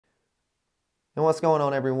And what's going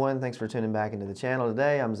on, everyone? Thanks for tuning back into the channel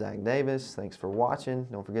today. I'm Zach Davis. Thanks for watching.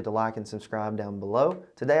 Don't forget to like and subscribe down below.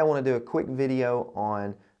 Today I want to do a quick video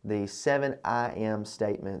on the 7 I am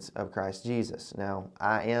statements of Christ Jesus. Now,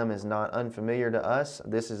 I am is not unfamiliar to us.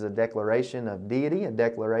 This is a declaration of deity, a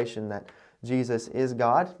declaration that Jesus is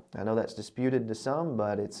God. I know that's disputed to some,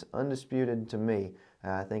 but it's undisputed to me.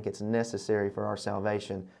 I think it's necessary for our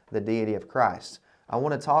salvation, the deity of Christ. I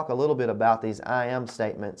want to talk a little bit about these I am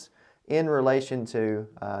statements in relation to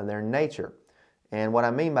their nature. And what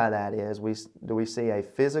I mean by that is we see a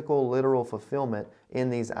physical, literal fulfillment in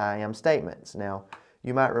these I am statements. Now,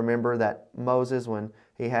 you might remember that Moses, when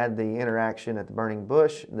he had the interaction at the burning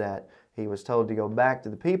bush, that he was told to go back to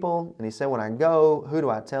the people, and he said, when I go, who do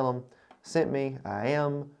I tell them sent me? I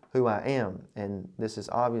am who I am. And this is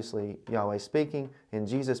obviously Yahweh speaking, and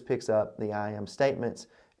Jesus picks up the I am statements,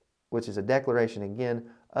 which is a declaration again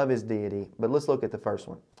of his deity. But let's look at the first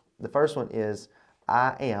one. The first one is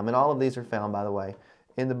I am, and all of these are found, by the way,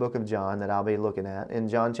 in the book of John that I'll be looking at. In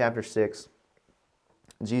John chapter 6,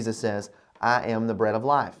 Jesus says, I am the bread of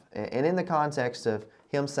life. And in the context of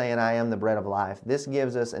him saying, I am the bread of life, this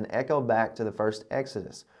gives us an echo back to the first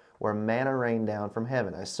Exodus, where manna rained down from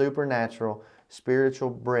heaven, a supernatural,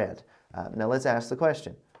 spiritual bread. Now let's ask the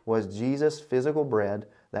question, was Jesus physical bread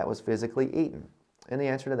that was physically eaten? And the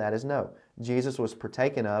answer to that is no. Jesus was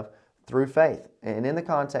partaken of through faith. And in the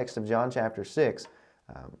context of John chapter 6,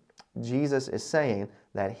 Jesus is saying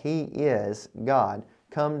that he is God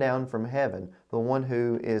come down from heaven, the one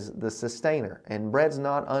who is the sustainer. And bread's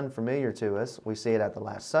not unfamiliar to us. We see it at the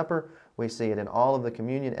Last Supper. We see it in all of the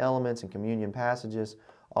communion elements and communion passages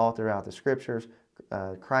all throughout the Scriptures.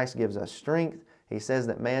 Christ gives us strength. He says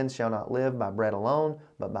that man shall not live by bread alone,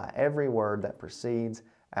 but by every word that proceeds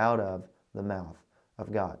out of the mouth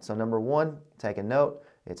of God. So number one, take a note.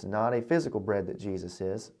 It's not a physical bread that Jesus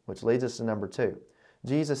is, which leads us to number two.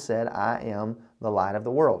 Jesus said, I am the light of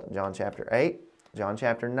the world. John chapter 8, John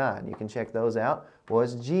chapter 9. You can check those out.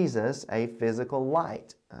 Was Jesus a physical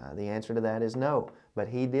light? The answer to that is no. But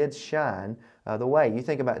he did shine the way. You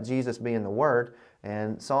think about Jesus being the Word,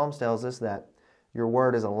 and Psalms tells us that your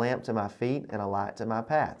Word is a lamp to my feet and a light to my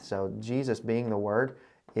path. So Jesus being the Word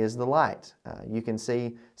is the light. You can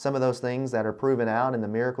see some of those things that are proven out in the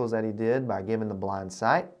miracles that he did by giving the blind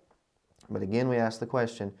sight. But again, we ask the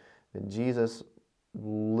question, did Jesus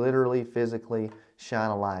literally, physically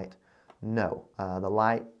shine a light? No. The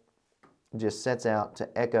light just sets out to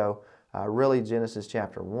echo really Genesis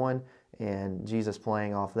chapter 1 and Jesus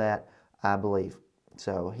playing off that, I believe.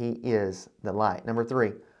 So he is the light. Number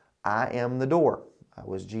three, I am the door.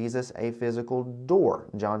 Was Jesus a physical door?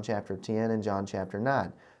 John chapter 10 and John chapter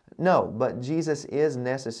 9. No, but Jesus is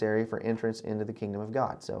necessary for entrance into the kingdom of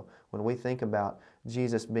God. So when we think about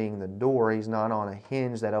Jesus being the door, he's not on a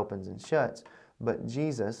hinge that opens and shuts, but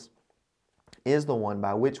Jesus is the one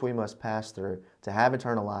by which we must pass through to have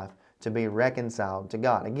eternal life, to be reconciled to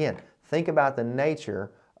God. Again, think about the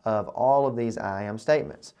nature of all of these I am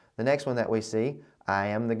statements. The next one that we see, I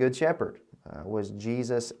am the good shepherd. Was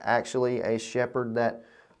Jesus actually a shepherd that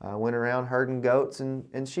went around herding goats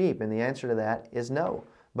and sheep? And the answer to that is no.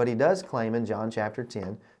 But he does claim in John chapter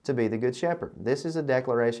 10 to be the good shepherd. This is a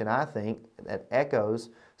declaration, I think, that echoes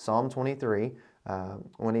Psalm 23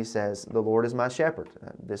 when he says, the Lord is my shepherd.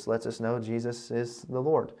 This lets us know Jesus is the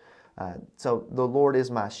Lord. So the Lord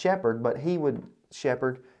is my shepherd, but he would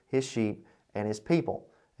shepherd his sheep and his people.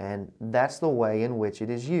 And that's the way in which it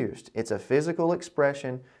is used. It's a physical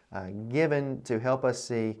expression given to help us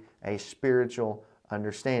see a spiritual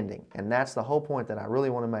understanding. And that's the whole point that I really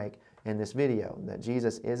want to make in this video, that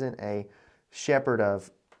Jesus isn't a shepherd of,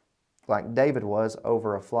 like David was,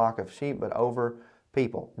 over a flock of sheep, but over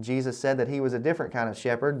people. Jesus said that he was a different kind of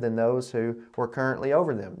shepherd than those who were currently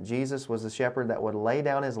over them. Jesus was the shepherd that would lay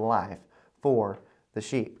down his life for the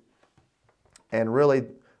sheep. And really,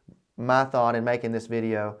 my thought in making this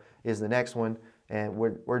video is the next one, and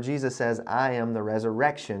where Jesus says, I am the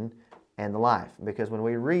resurrection and the life. Because when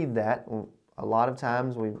we read that, a lot of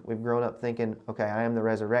times we've grown up thinking, okay, I am the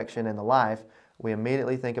resurrection and the life. We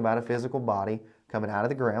immediately think about a physical body coming out of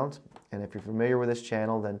the ground. And if you're familiar with this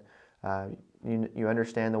channel, then you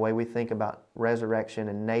understand the way we think about resurrection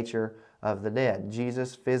and nature of the dead.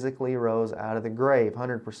 Jesus physically rose out of the grave.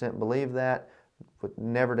 100% believe that. Would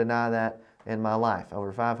never deny that in my life.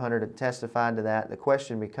 Over 500 have testified to that. The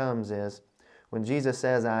question becomes is, when Jesus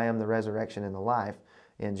says, I am the resurrection and the life,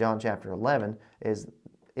 in John chapter 11, is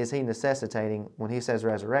he necessitating, when he says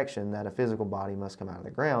resurrection, that a physical body must come out of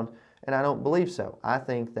the ground? And I don't believe so. I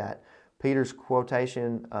think that Peter's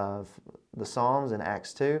quotation of the Psalms in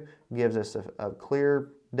Acts 2 gives us a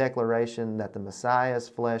clear declaration that the Messiah's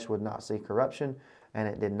flesh would not see corruption, and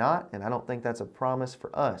it did not, and I don't think that's a promise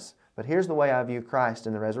for us. But here's the way I view Christ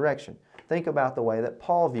in the resurrection. Think about the way that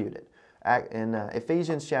Paul viewed it. In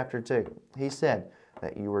Ephesians chapter 2, he said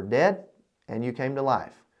that you were dead and you came to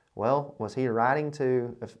life. Well, was he writing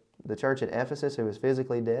to the church at Ephesus who was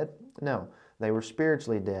physically dead? No, they were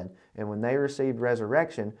spiritually dead. And when they received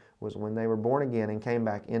resurrection was when they were born again and came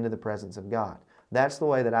back into the presence of God. That's the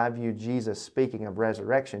way that I view Jesus speaking of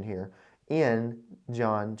resurrection here in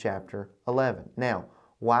John chapter 11. Now,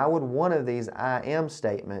 why would one of these I am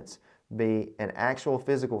statements be an actual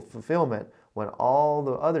physical fulfillment when all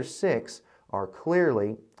the other 6 are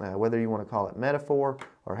clearly, whether you want to call it metaphor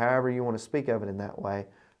or however you want to speak of it in that way,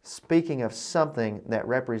 speaking of something that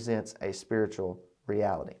represents a spiritual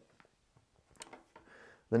reality?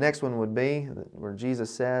 The next one would be where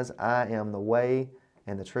Jesus says, I am the way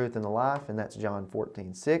and the truth and the life, and that's John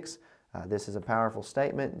 14:6. This is a powerful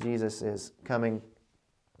statement. Jesus is coming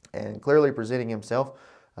and clearly presenting himself.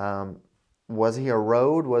 Was he a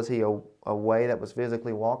road? Was he a way that was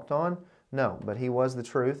physically walked on? No, but he was the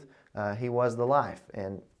truth. He was the life.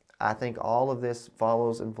 And I think all of this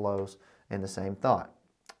follows and flows in the same thought.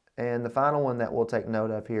 And the final one that we'll take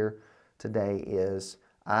note of here today is,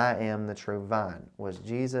 I am the true vine. Was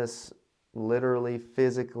Jesus literally,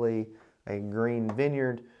 physically a green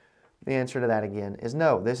vineyard? The answer to that again is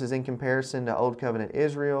no. This is in comparison to Old Covenant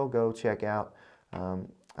Israel. Go check out,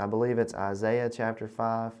 I believe it's Isaiah chapter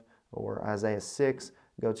 5 or Isaiah 6.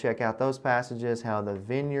 Go check out those passages, how the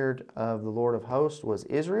vineyard of the Lord of hosts was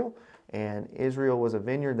Israel, and Israel was a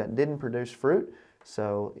vineyard that didn't produce fruit.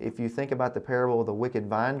 So if you think about the parable of the wicked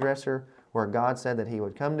vine dresser, where God said that he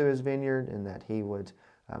would come to his vineyard and that he would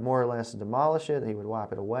more or less demolish it, he would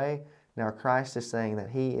wipe it away. Now Christ is saying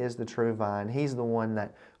that he is the true vine. He's the one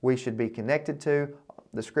that we should be connected to.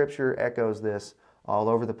 The scripture echoes this all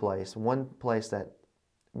over the place. One place that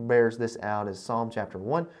bears this out is Psalm chapter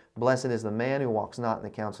 1. Blessed is the man who walks not in the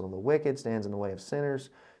counsel of the wicked, stands in the way of sinners,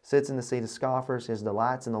 sits in the seat of scoffers. His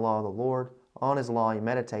delight's in the law of the Lord. On his law he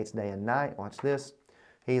meditates day and night. Watch this.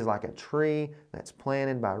 He's like a tree that's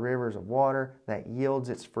planted by rivers of water that yields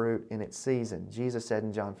its fruit in its season. Jesus said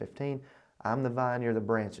in John 15, I'm the vine, you're the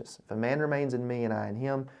branches. If a man remains in me and I in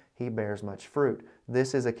him, he bears much fruit.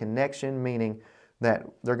 This is a connection, meaning that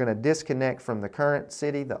they're going to disconnect from the current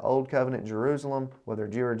city, the Old Covenant Jerusalem, whether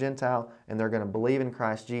Jew or Gentile, and they're going to believe in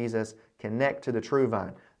Christ Jesus, connect to the true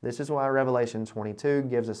vine. This is why Revelation 22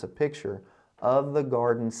 gives us a picture of the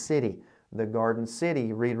garden city. The garden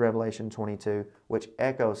city, read Revelation 22, which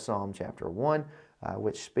echoes Psalm chapter 1,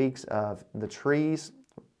 which speaks of the trees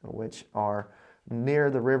which are near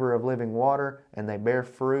the river of living water, and they bear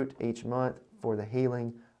fruit each month for the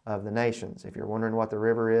healing of the nations. If you're wondering what the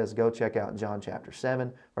river is, go check out John chapter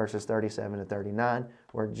 7, verses 37 to 39,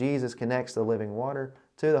 where Jesus connects the living water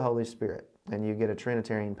to the Holy Spirit, and you get a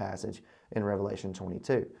Trinitarian passage in Revelation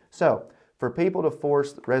 22. So, for people to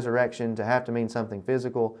force resurrection to have to mean something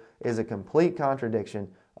physical is a complete contradiction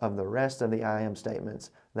of the rest of the I am statements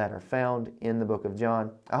that are found in the book of John.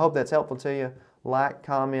 I hope that's helpful to you. Like,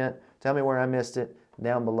 comment, tell me where I missed it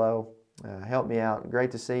down below. Help me out. Great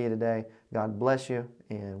to see you today. God bless you,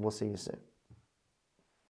 and we'll see you soon.